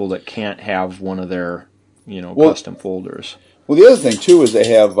for people that can't have one of their custom folders. Well, the other thing too is they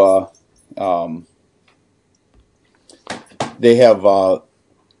have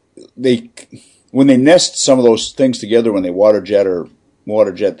when they nest some of those things together, when they water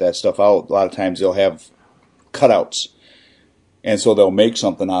jet that stuff out, a lot of times they'll have cutouts, and so they'll make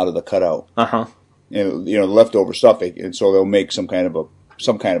something out of the cutout. Leftover stuff, and so they'll make some kind of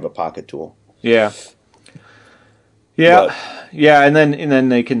a pocket tool. Yeah, and then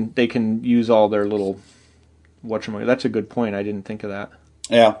they can use all their little whatchamacallit. That's a good point. I didn't think of that.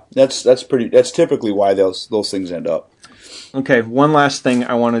 Yeah, that's typically why those things end up. Okay, one last thing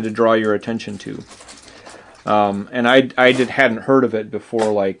I wanted to draw your attention to. And I hadn't heard of it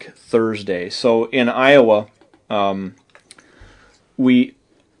before like Thursday. So in Iowa,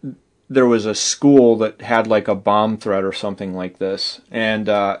 there was a school that had like a bomb threat or something like this, and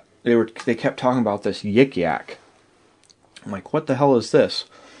they kept talking about this Yik Yak. I'm like, what the hell is this?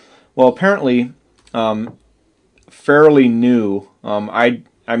 Well, apparently, fairly new.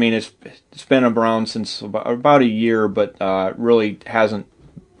 I mean, it's been around since about a year, but really hasn't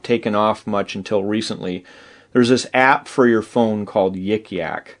taken off much until recently. There's this app for your phone called Yik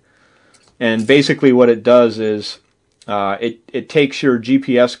Yak. And basically what it does is it takes your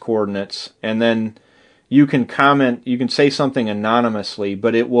GPS coordinates, and then you can comment, you can say something anonymously,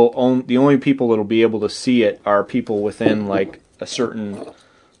 but it will the only people that'll be able to see it are people within like a certain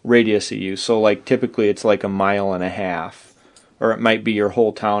radius of you. So like typically it's like 1.5 miles, or it might be your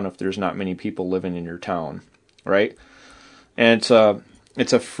whole town if there's not many people living in your town, right? And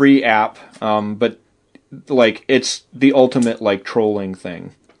it's a free app, but like it's the ultimate like trolling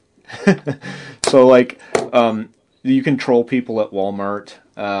thing. So like you can troll people at Walmart.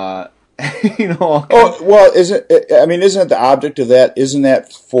 Oh well, isn't it the object of that? Isn't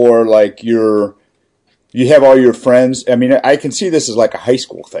that for like you have all your friends? I mean, I can see this as like a high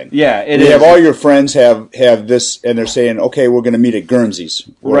school thing. Yeah, it is. You have all your friends have this, and they're saying, okay, we're going to meet at Guernsey's,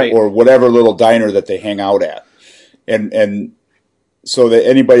 or whatever little diner that they hang out at, and so that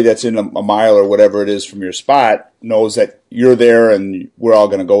anybody that's in a mile or whatever it is from your spot knows that you're there, and we're all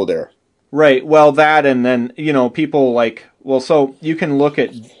going to go there. Right. Well, that, and then people like, so you can look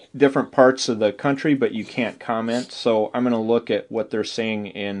at different parts of the country, but you can't comment. So I'm going to look at what they're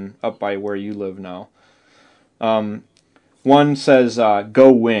saying up by where you live now. One says,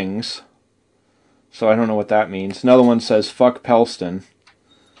 go Wings. So I don't know what that means. Another one says, fuck Pelston.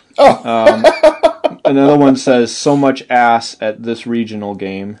 Oh. Another one says, so much ass at this regional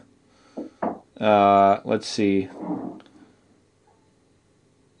game. Let's see.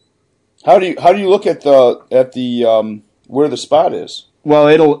 How do you look at the where the spot is? Well,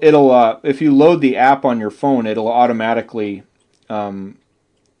 it'll if you load the app on your phone, it'll automatically go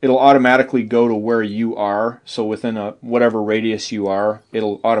to where you are. So within whatever radius you are,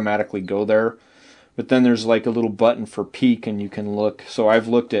 it'll automatically go there. But then there's like a little button for peek, and you can look. So I've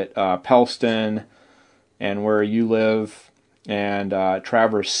looked at Pelston and where you live, and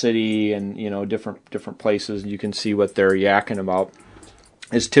Traverse City, and different places. You can see what they're yakking about.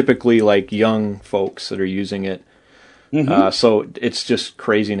 It's typically like young folks that are using it. Mm-hmm. So it's just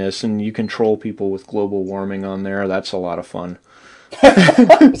craziness, and you control people with global warming on there. That's a lot of fun.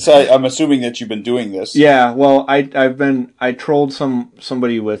 So I'm assuming that you've been doing this. Yeah, well, I trolled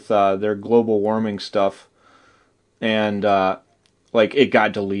somebody with their global warming stuff, and like it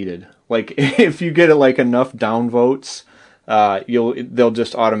got deleted. Like if you get like enough downvotes, they'll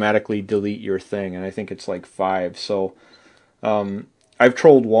just automatically delete your thing, and I think it's like 5. So I've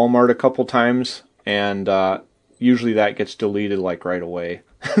trolled Walmart a couple times, and usually that gets deleted like right away.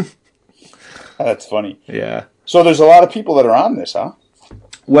 That's funny. Yeah. So there's a lot of people that are on this, huh?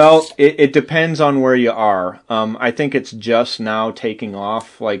 Well, it depends on where you are. I think it's just now taking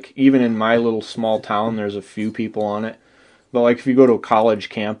off. Like, even in my little small town, there's a few people on it. But, like, if you go to a college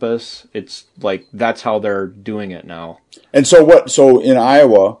campus, it's, like, that's how they're doing it now. And so in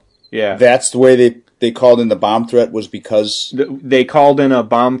Iowa, yeah, that's the way they called in the bomb threat was because... They called in a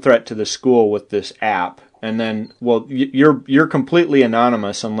bomb threat to the school with this app. And then, well, you're completely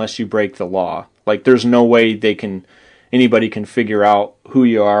anonymous unless you break the law. Like, there's no way anybody can figure out who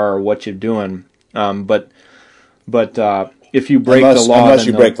you are or what you're doing. But if you break the law, unless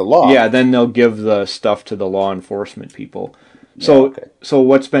you break the law, yeah, then they'll give the stuff to the law enforcement people. So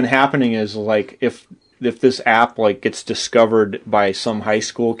what's been happening is, like, if this app, like, gets discovered by some high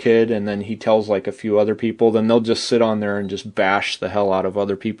school kid and then he tells, like, a few other people, then they'll just sit on there and just bash the hell out of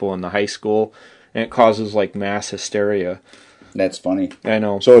other people in the high school, and it causes, like, mass hysteria. That's funny. I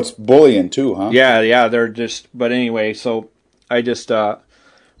know. So it's bullying too, huh? Yeah, they're just... But anyway, so I just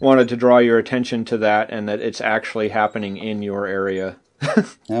wanted to draw your attention to that, and that it's actually happening in your area.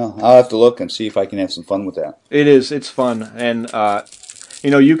 Yeah, I'll have to look and see if I can have some fun with that. It is. It's fun. And,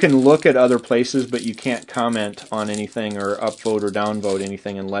 you can look at other places, but you can't comment on anything or upvote or downvote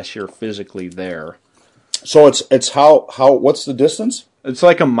anything unless you're physically there. So it's how what's the distance? It's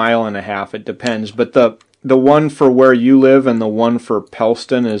like 1.5 miles. It depends. But the one for where you live and the one for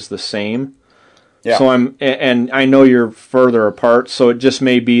Pellston is the same. Yeah. So I know you're further apart, so it just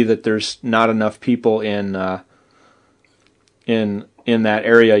may be that there's not enough people in that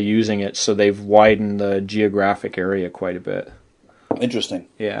area using it, so they've widened the geographic area quite a bit. Interesting.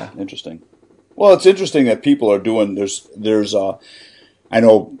 Yeah. Interesting. Well, it's interesting that people are doing. There's I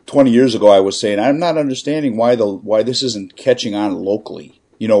know 20 years ago I was saying I'm not understanding why this isn't catching on locally.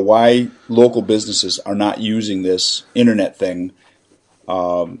 Why local businesses are not using this internet thing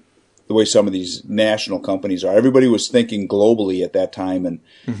the way some of these national companies are. Everybody was thinking globally at that time, and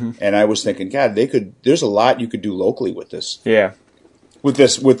I was thinking, God, there's a lot you could do locally with this. Yeah. With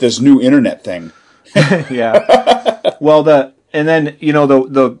this new internet thing. Yeah. Well, the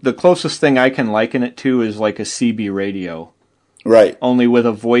closest thing I can liken it to is like a CB radio. Right. Only with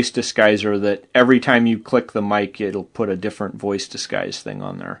a voice disguiser that every time you click the mic, it'll put a different voice disguise thing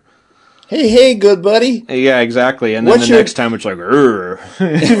on there. Hey, good buddy. Yeah, exactly. And then next time it's like, Urgh.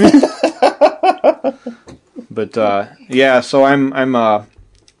 But yeah, so I'm I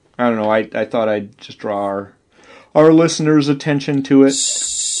don't know. I thought I'd just draw our listeners' attention to it.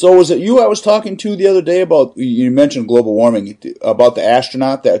 So was it you I was talking to the other day about? You mentioned global warming, about the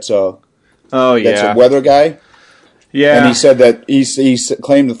astronaut. That's a weather guy. Yeah, and he said that he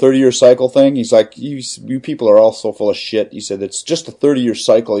claimed the 30-year cycle thing. He's like, you people are all so full of shit. He said it's just a 30-year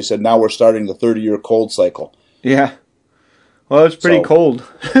cycle. He said now we're starting the 30-year cold cycle. Yeah, well, it's pretty cold.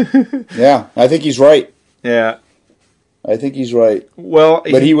 Yeah, I think he's right. Yeah, I think he's right. Well,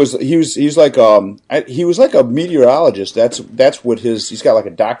 but he was like he was like a meteorologist. That's what he's got like a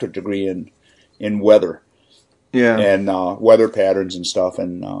doctorate degree in weather. Yeah, and weather patterns and stuff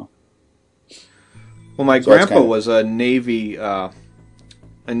and. Well, my grandpa was a Navy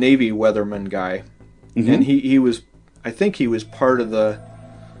weatherman guy, and he was, I think he was part of the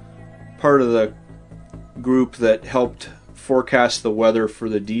group that helped forecast the weather for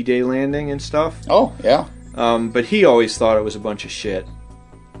the D-Day landing and stuff. Oh, yeah. But he always thought it was a bunch of shit.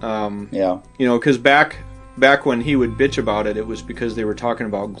 Yeah. Because back when he would bitch about it, it was because they were talking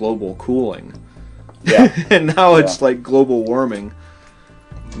about global cooling. Yeah. And now it's like global warming.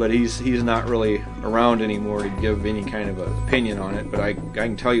 But he's not really around anymore to give any kind of an opinion on it. But I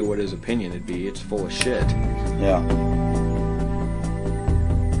can tell you what his opinion would be. It's full of shit. Yeah.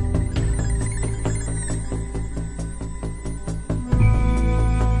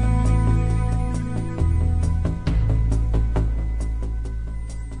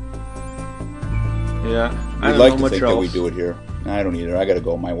 Yeah. I'd like to think that we do it here. I don't either. I got to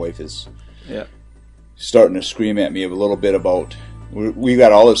go. My wife is starting to scream at me a little bit about... We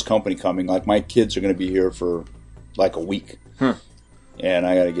got all this company coming. Like, my kids are going to be here for like a week. And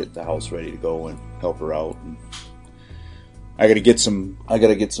I got to get the house ready to go and help her out. And I got to get some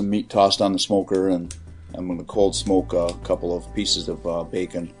meat tossed on the smoker, and I'm going to cold smoke a couple of pieces of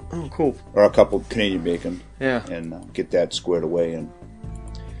bacon. Oh, cool. Or a couple of Canadian bacon. Yeah. And get that squared away. And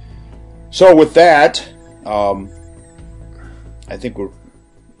so with that, I think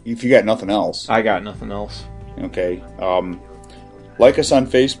if you got nothing else. I got nothing else. Okay. Like us on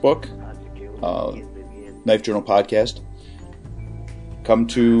Facebook, Knife Journal Podcast. Come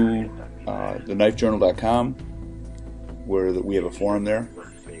to theknifejournal.com, where we have a forum there.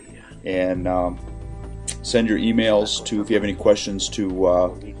 And send your emails to, if you have any questions, to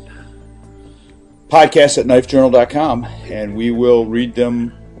podcast@knifejournal.com, and we will read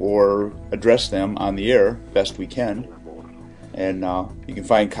them or address them on the air best we can. And you can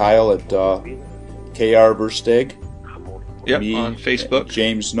find Kyle at KR Versteg. Yep, me on Facebook.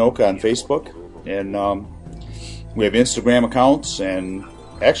 James Noka on Facebook. And we have Instagram accounts, and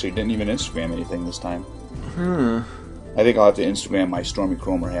actually didn't even Instagram anything this time. I think I'll have to Instagram my Stormy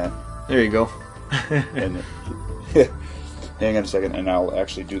Kromer hat. There you go. And hang on a second, and I'll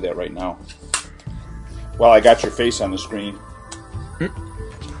actually do that right now. Well, I got your face on the screen.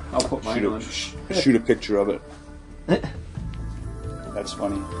 I'll put mine on. Shoot a picture of it. That's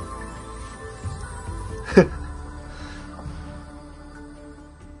funny.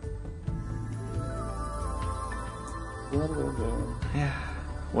 Yeah.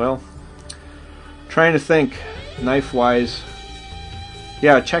 Well, trying to think, knife-wise.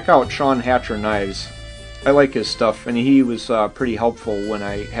 Yeah, check out Shawn Hatcher Knives. I like his stuff, and he was pretty helpful when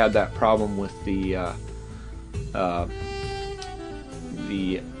I had that problem with the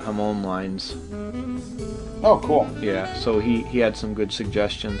Hamon lines. Oh, cool. Yeah, so he had some good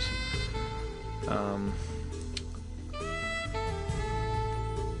suggestions.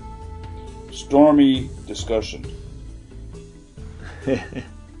 Stormy discussion.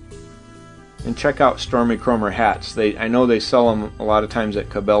 And check out Stormy Kromer hats. I know they sell them a lot of times at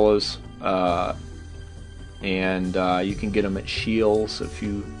Cabela's, and you can get them at Scheels if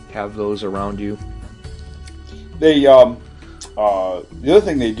you have those around you. They the other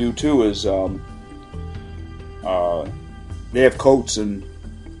thing they do too is they have coats, and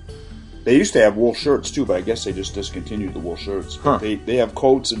they used to have wool shirts too, but I guess they just discontinued the wool shirts. But they have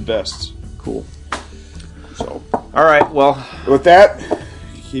coats and vests. Cool. So, all right. Well, with that,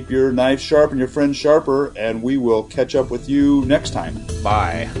 keep your knives sharp and your friends sharper, and we will catch up with you next time.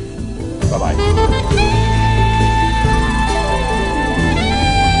 bye. Bye-bye.